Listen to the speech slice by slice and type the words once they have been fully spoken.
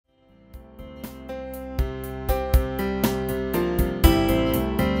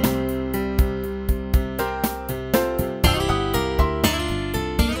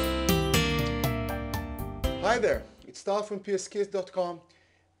it's Tal from PSKiss.com,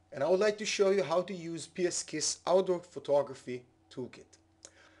 and I would like to show you how to use PSKiss Outdoor Photography Toolkit.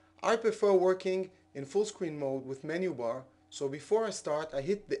 I prefer working in full screen mode with menu bar, so before I start I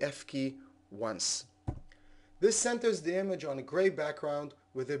hit the F key once. This centers the image on a gray background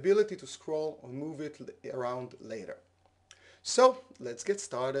with the ability to scroll or move it around later. So let's get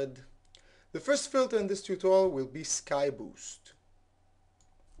started. The first filter in this tutorial will be Sky Boost.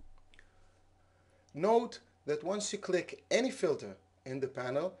 Note that once you click any filter in the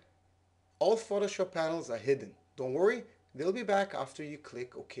panel, all Photoshop panels are hidden. Don't worry, they'll be back after you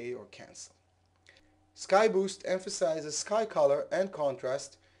click OK or Cancel. Sky Boost emphasizes sky color and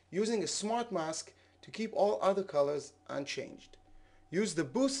contrast using a smart mask to keep all other colors unchanged. Use the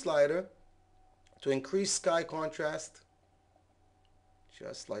Boost slider to increase sky contrast,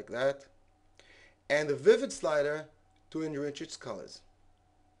 just like that, and the Vivid slider to enrich its colors.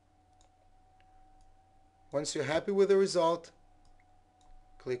 Once you're happy with the result,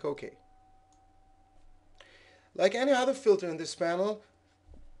 click OK. Like any other filter in this panel,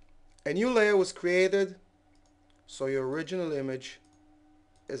 a new layer was created, so your original image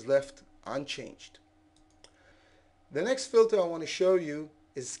is left unchanged. The next filter I want to show you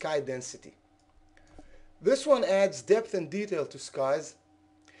is Sky Density. This one adds depth and detail to skies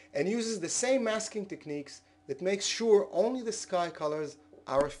and uses the same masking techniques that makes sure only the sky colors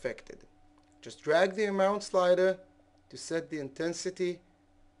are affected. Just drag the amount slider to set the intensity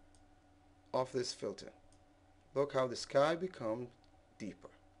of this filter. Look how the sky becomes deeper.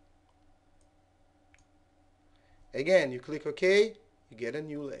 Again, you click OK, you get a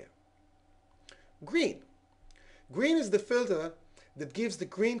new layer. Green. Green is the filter that gives the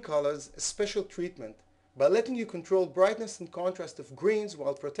green colors a special treatment by letting you control brightness and contrast of greens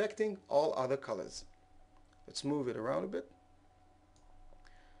while protecting all other colors. Let's move it around a bit.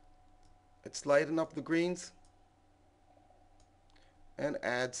 Let's lighten up the greens and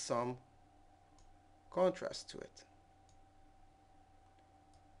add some contrast to it.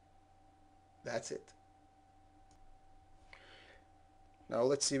 That's it. Now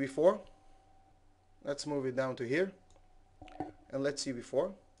let's see before. Let's move it down to here and let's see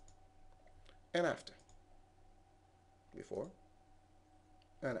before and after. Before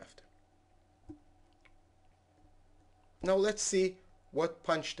and after. Now let's see what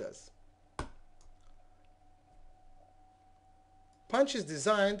punch does. Punch is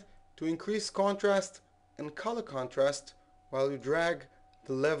designed to increase contrast and color contrast while you drag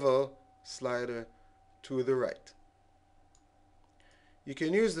the level slider to the right. You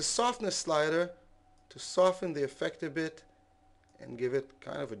can use the softness slider to soften the effect a bit and give it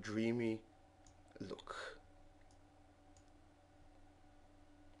kind of a dreamy look.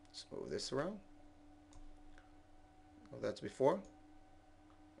 Let's move this around. Well, that's before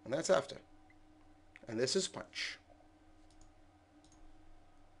and that's after. And this is punch.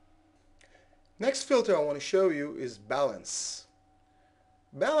 Next filter I want to show you is Balance.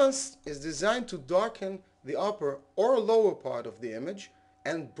 Balance is designed to darken the upper or lower part of the image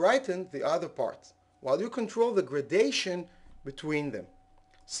and brighten the other part, while you control the gradation between them.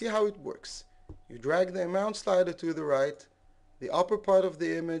 See how it works. You drag the amount slider to the right, the upper part of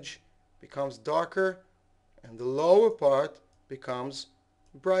the image becomes darker and the lower part becomes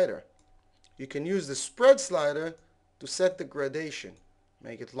brighter. You can use the spread slider to set the gradation.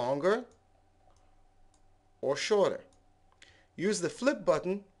 Make it longer or shorter. Use the flip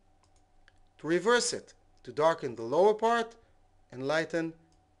button to reverse it, to darken the lower part and lighten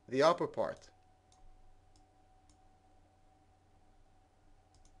the upper part.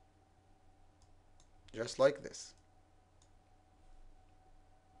 Just like this.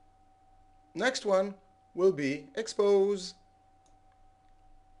 Next one will be Expose.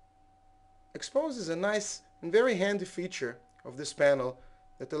 Expose is a nice and very handy feature of this panel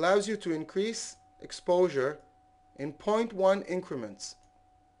that allows you to increase exposure in 0.1 increments.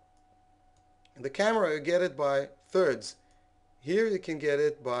 In the camera you get it by thirds. Here you can get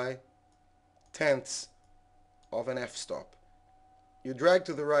it by tenths of an f-stop. You drag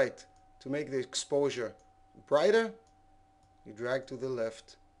to the right to make the exposure brighter. You drag to the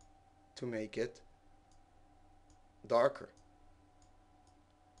left to make it darker.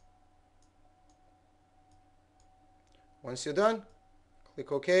 Once you're done,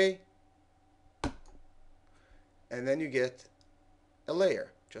 click OK, and then you get a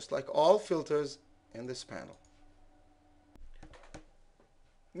layer, just like all filters in this panel.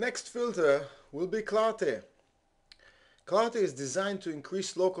 Next filter will be Clarity. Clarity is designed to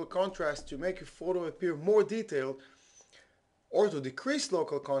increase local contrast to make your photo appear more detailed, or to decrease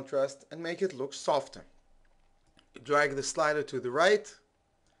local contrast and make it look softer. You drag the slider to the right,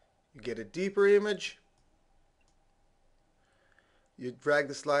 you get a deeper image, You drag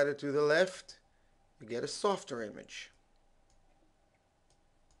the slider to the left, you get a softer image.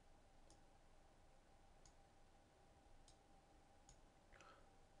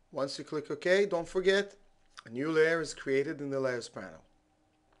 Once you click OK, don't forget, a new layer is created in the Layers panel.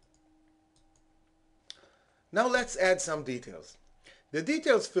 Now let's add some details. The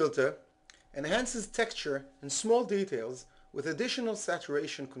Details filter enhances texture and small details with additional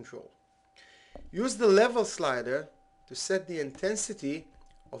saturation control. Use the Level slider to set the intensity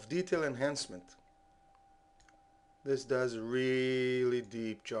of detail enhancement. This does a really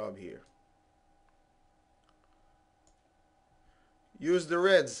deep job here. Use the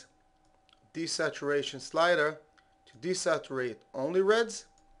Reds desaturation slider to desaturate only reds.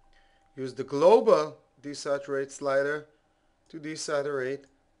 Use the Global desaturate slider to desaturate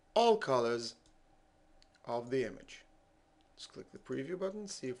all colors of the image. Just click the preview button,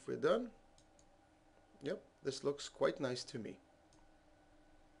 see if we're done. Yep, this looks quite nice to me.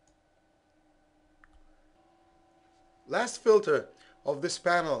 Last filter of this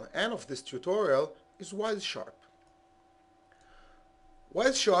panel and of this tutorial is Wild Sharp.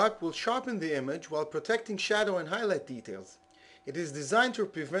 Wild Sharp will sharpen the image while protecting shadow and highlight details. It is designed to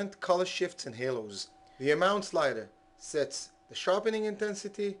prevent color shifts and halos. The Amount slider sets the sharpening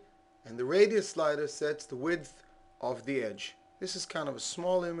intensity and the Radius slider sets the width of the edge. This is kind of a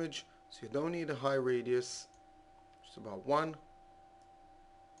small image, so you don't need a high radius, just about 1.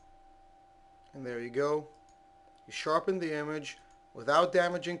 And there you go. You sharpen the image without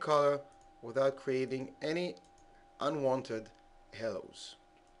damaging color, without creating any unwanted halos.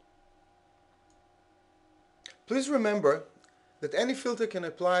 Please remember that any filter can be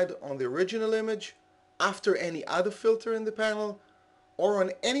applied on the original image, after any other filter in the panel, or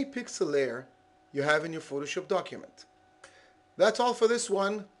on any pixel layer you have in your Photoshop document. That's all for this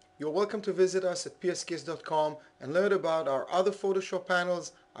one. You're welcome to visit us at PSKiss.com and learn about our other Photoshop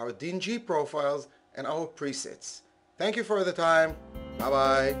panels, our DNG profiles, and our presets. Thank you for the time. Bye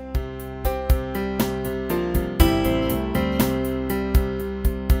bye.